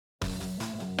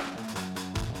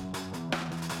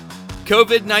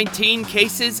COVID-19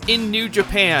 cases in New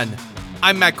Japan.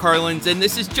 I'm Matt Carlins, and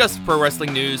this is Just Pro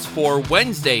Wrestling News for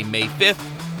Wednesday, May 5th,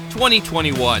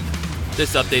 2021.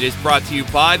 This update is brought to you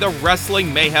by The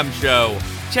Wrestling Mayhem Show.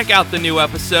 Check out the new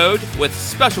episode with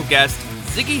special guest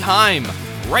Ziggy Haim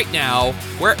right now,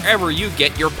 wherever you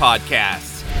get your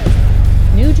podcasts.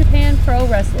 New Japan Pro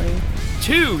Wrestling.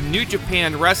 2 New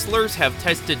Japan wrestlers have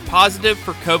tested positive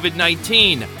for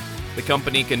COVID-19. The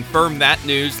company confirmed that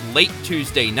news late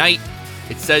Tuesday night.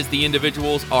 It says the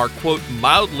individuals are, quote,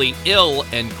 mildly ill,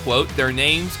 end quote. Their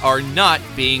names are not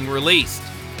being released.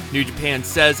 New Japan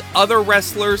says other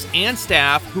wrestlers and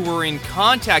staff who were in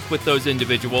contact with those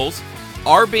individuals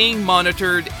are being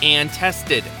monitored and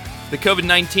tested. The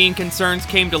COVID-19 concerns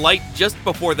came to light just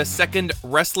before the second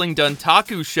Wrestling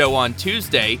Dontaku show on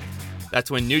Tuesday.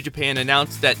 That's when New Japan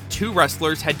announced that 2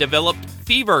 wrestlers had developed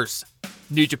fevers.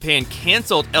 New Japan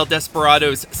canceled El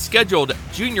Desperado's scheduled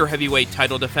junior heavyweight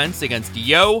title defense against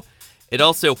Yo. It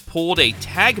also pulled a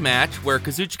tag match where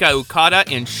Kazuchika Okada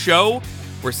and Sho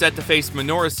were set to face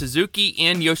Minoru Suzuki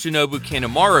and Yoshinobu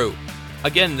Kanemaru.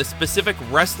 Again, the specific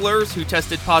wrestlers who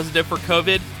tested positive for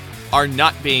COVID are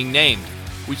not being named.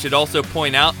 We should also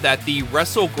point out that the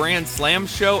Wrestle Grand Slam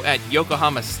show at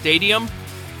Yokohama Stadium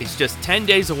is just 10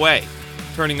 days away.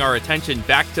 Turning our attention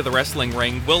back to the wrestling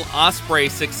ring, Will Ospreay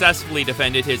successfully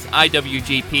defended his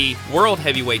IWGP World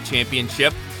Heavyweight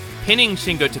Championship, pinning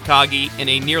Shingo Takagi in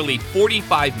a nearly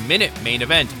 45-minute main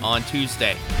event on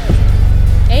Tuesday.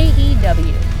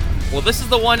 AEW. Well, this is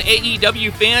the one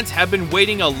AEW fans have been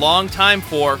waiting a long time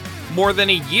for. More than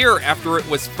a year after it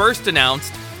was first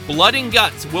announced, Blood and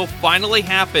Guts will finally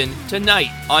happen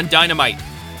tonight on Dynamite.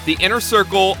 The Inner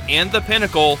Circle and the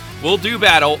Pinnacle will do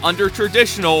battle under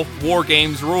traditional War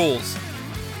Games rules.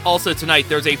 Also tonight,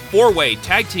 there's a 4-way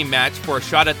tag team match for a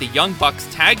shot at the Young Bucks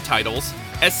tag titles.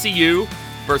 SCU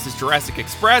versus Jurassic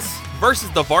Express versus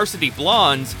the Varsity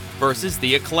Blondes versus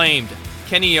the Acclaimed.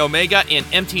 Kenny Omega and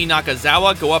MT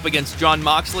Nakazawa go up against Jon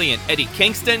Moxley and Eddie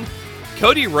Kingston.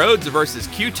 Cody Rhodes versus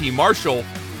QT Marshall.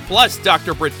 Plus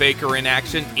Dr. Britt Baker in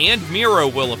action and Miro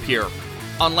will appear.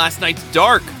 On last night's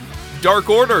Dark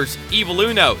Order's Evil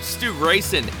Uno, Stu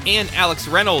Grayson, and Alex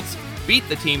Reynolds beat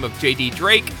the team of JD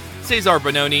Drake, Cesar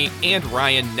Bononi, and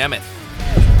Ryan Nemeth.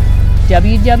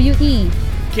 WWE.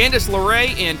 Candice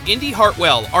LeRae and Indy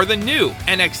Hartwell are the new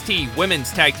NXT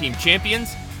Women's Tag Team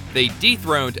Champions. They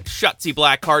dethroned Shotzi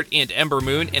Blackheart and Ember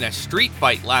Moon in a street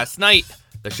fight last night.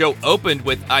 The show opened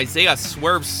with Isaiah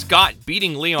Swerve Scott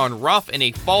beating Leon Ruff in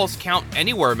a Falls Count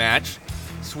Anywhere match.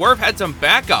 Swerve had some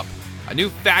backup. A new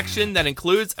faction that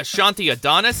includes Ashanti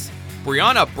Adonis,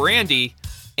 Brianna Brandy,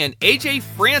 and AJ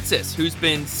Francis, who's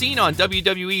been seen on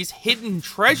WWE's Hidden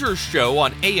Treasures show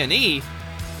on A&E.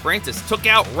 Francis took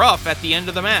out Ruff at the end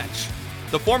of the match.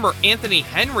 The former Anthony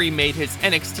Henry made his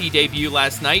NXT debut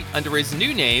last night under his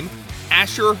new name,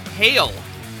 Asher Hale.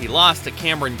 He lost to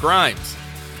Cameron Grimes.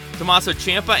 Tommaso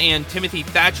Ciampa and Timothy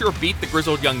Thatcher beat the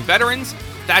Grizzled Young Veterans.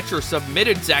 Thatcher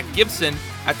submitted Zach Gibson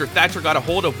after Thatcher got a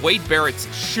hold of Wade Barrett's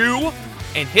shoe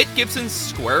and hit Gibson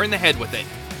square in the head with it.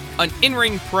 An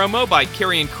in-ring promo by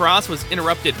Karrion Kross was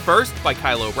interrupted first by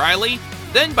Kyle O'Reilly,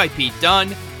 then by Pete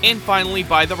Dunne, and finally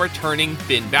by the returning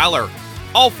Finn Balor.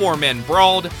 All 4 men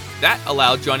brawled. That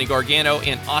allowed Johnny Gargano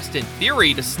and Austin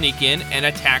Theory to sneak in and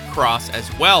attack Kross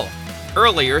as well.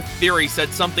 Earlier, Theory said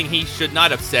something he should not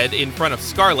have said in front of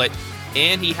Scarlett,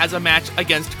 and he has a match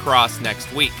against Kross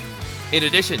next week. In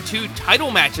addition, 2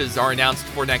 title matches are announced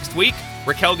for next week.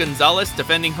 Raquel Gonzalez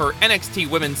defending her NXT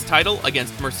Women's title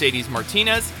against Mercedes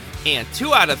Martinez, and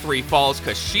 2 out of 3 falls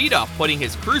Kushida putting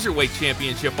his Cruiserweight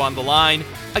Championship on the line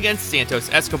against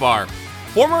Santos Escobar.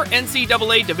 Former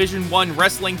NCAA Division I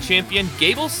Wrestling Champion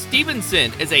Gable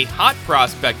Stevenson is a hot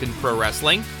prospect in pro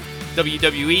wrestling.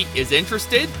 WWE is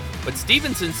interested, but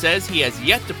Stevenson says he has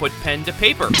yet to put pen to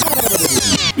paper.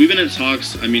 We've been in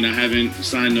talks. I haven't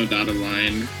signed no dotted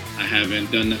line. I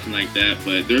haven't done nothing like that,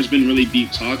 but there's been really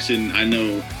deep talks, and I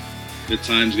know the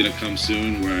time's gonna come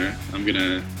soon where I'm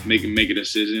gonna make a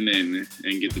decision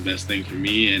and get the best thing for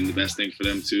me and the best thing for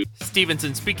them too.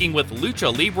 Stevenson speaking with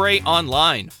Lucha Libre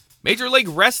Online. Major League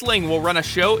Wrestling will run a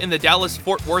show in the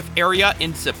Dallas-Fort Worth area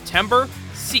in September.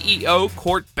 CEO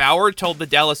Court Bauer told the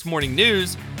Dallas Morning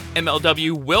News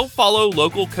MLW will follow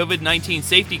local COVID-19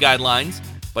 safety guidelines,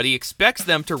 but he expects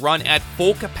them to run at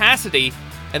full capacity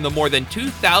in the more than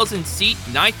 2,000-seat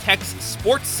NYTEX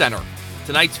Sports Center.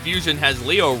 Tonight's Fusion has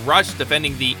Leo Rush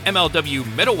defending the MLW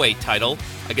middleweight title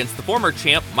against the former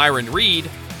champ Myron Reed,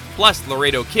 plus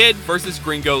Laredo Kid versus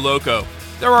Gringo Loco.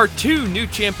 There are 2 new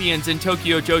champions in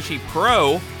Tokyo Joshi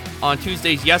Pro. On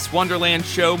Tuesday's Yes Wonderland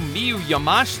show, Miyu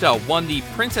Yamashita won the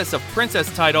Princess of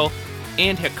Princess title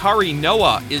and Hikari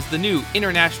Noah is the new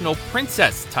International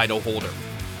Princess title holder.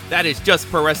 That is just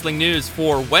pro wrestling news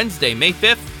for Wednesday, May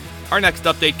 5th. Our next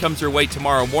update comes your way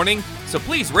tomorrow morning, so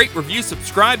please rate, review,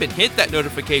 subscribe, and hit that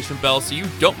notification bell so you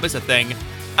don't miss a thing.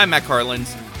 I'm Matt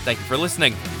Carlins. Thank you for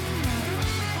listening.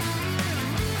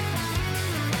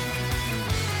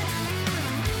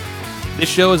 This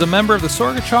show is a member of the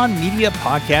Sorgatron Media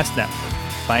Podcast Network.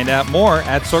 Find out more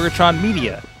at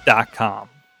sorgatronmedia.com.